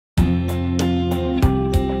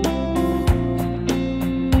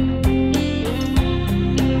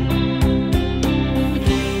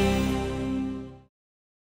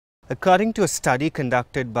According to a study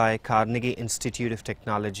conducted by Carnegie Institute of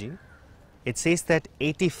Technology, it says that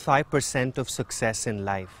 85% of success in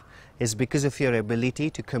life is because of your ability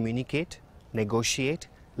to communicate, negotiate,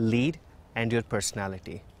 lead, and your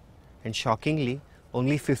personality. And shockingly,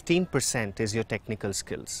 only 15% is your technical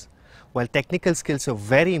skills. While technical skills are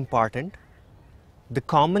very important, the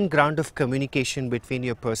common ground of communication between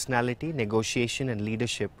your personality, negotiation, and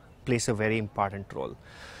leadership plays a very important role.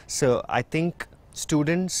 So I think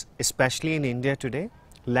students, especially in India today,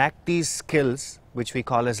 lack these skills, which we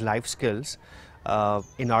call as life skills,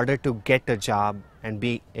 in order to get a job and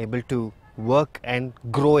be able to work and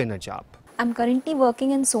grow in a job. I'm currently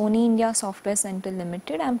working in Sony India Software Center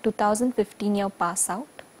Limited. I'm 2015 year pass out.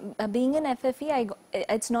 Being in FFE,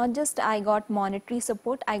 it's not just I got monetary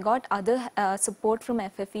support, I got other support from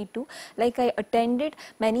FFE too. Like I attended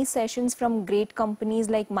many sessions from great companies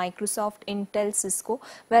like Microsoft, Intel, Cisco,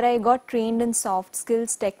 where I got trained in soft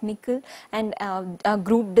skills, technical and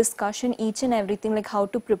group discussion, each and everything, like how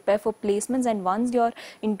to prepare for placements, and once you're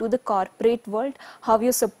into the corporate world, how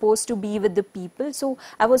you're supposed to be with the people. So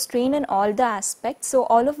I was trained in all the aspects. So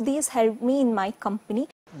all of these helped me in my company.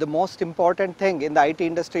 The most important thing in the IT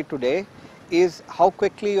industry today is how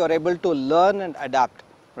quickly you are able to learn and adapt,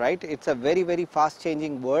 right? It's a very, very fast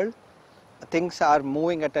changing world. Things are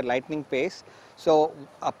moving at a lightning pace. So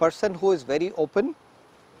a person who is very open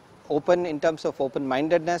in terms of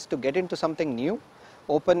open-mindedness to get into something new,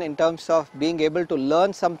 open in terms of being able to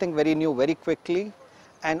learn something very new very quickly,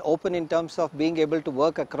 and open in terms of being able to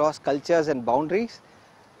work across cultures and boundaries,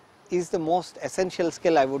 is the most essential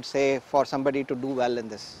skill, I would say, for somebody to do well in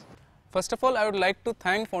this. First of all, I would like to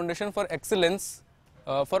thank Foundation for Excellence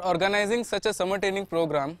for organizing such a summer training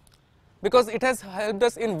program, because it has helped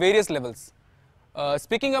us in various levels.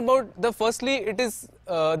 Speaking about firstly, it is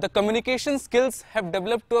the communication skills have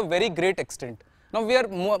developed to a very great extent. Now we are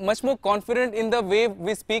much more confident in the way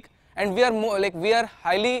we speak, and we are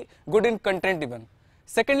highly good in content even.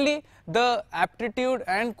 Secondly, the aptitude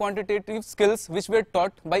and quantitative skills which were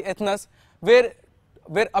taught by Ethnos were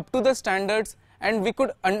up to the standards, and we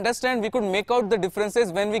could understand, we could make out the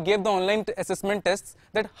differences when we gave the online assessment tests,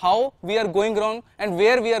 that how we are going wrong and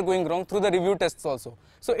where we are going wrong through the review tests also.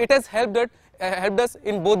 So it has helped us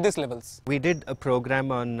in both these levels. We did a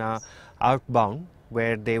program on Outbound,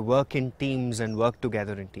 where they work in teams and work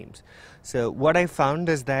together in teams. So what I found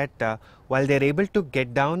is that while they're able to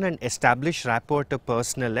get down and establish rapport at a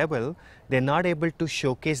personal level, they're not able to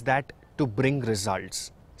showcase that to bring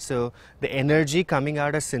results. So the energy coming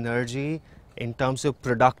out of synergy in terms of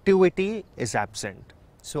productivity is absent.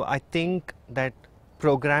 So I think that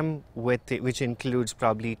program which includes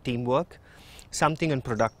probably teamwork, something on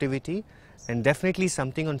productivity, and definitely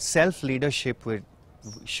something on self-leadership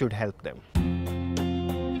should help them.